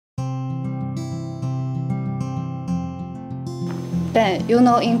Ben, you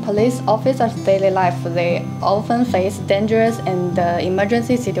know, in police officers' daily life, they often face dangerous and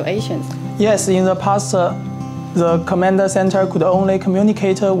emergency situations. Yes, in the past, the command center could only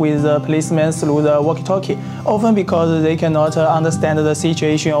communicate with the policemen through the walkie-talkie. Often because they cannot understand the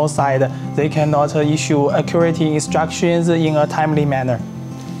situation outside, they cannot issue accurate instructions in a timely manner.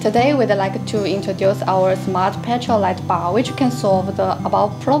 Today, we'd like to introduce our smart petrol light bar, which can solve the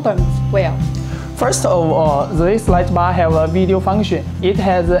above problems well. First of all, this light bar has a video function. It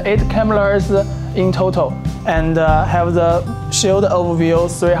has 8 cameras in total and have the shield of view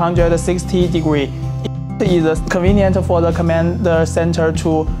 360 degrees. It is convenient for the command center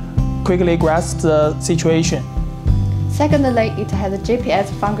to quickly grasp the situation. Secondly, it has a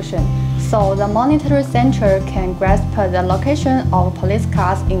GPS function, so the monitoring center can grasp the location of police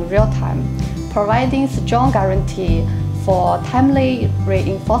cars in real time, providing strong guarantee for timely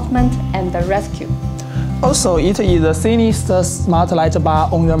reinforcement and rescue. Also, it is the thinnest smart light bar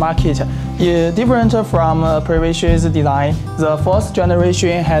on the market. Different from previous design, the 4th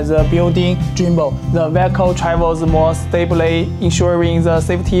generation has a built-in gimbal. The vehicle travels more stably, ensuring the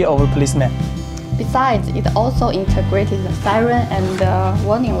safety of policemen. Besides, it also integrated the siren and the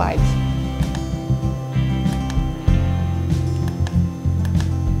warning light.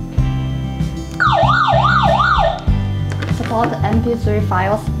 Support MP3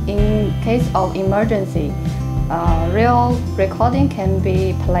 files in case of emergency. Real recording can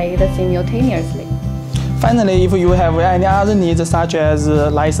be played simultaneously. Finally, if you have any other needs such as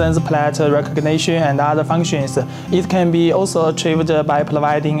license plate recognition and other functions, it can be also achieved by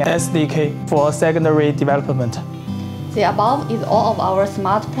providing SDK for secondary development. The above is all of our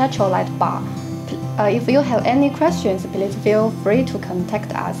smart petrol light bar. If you have any questions, please feel free to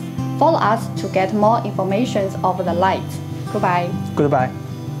contact us. Follow us to get more information of the lights. Goodbye. Goodbye.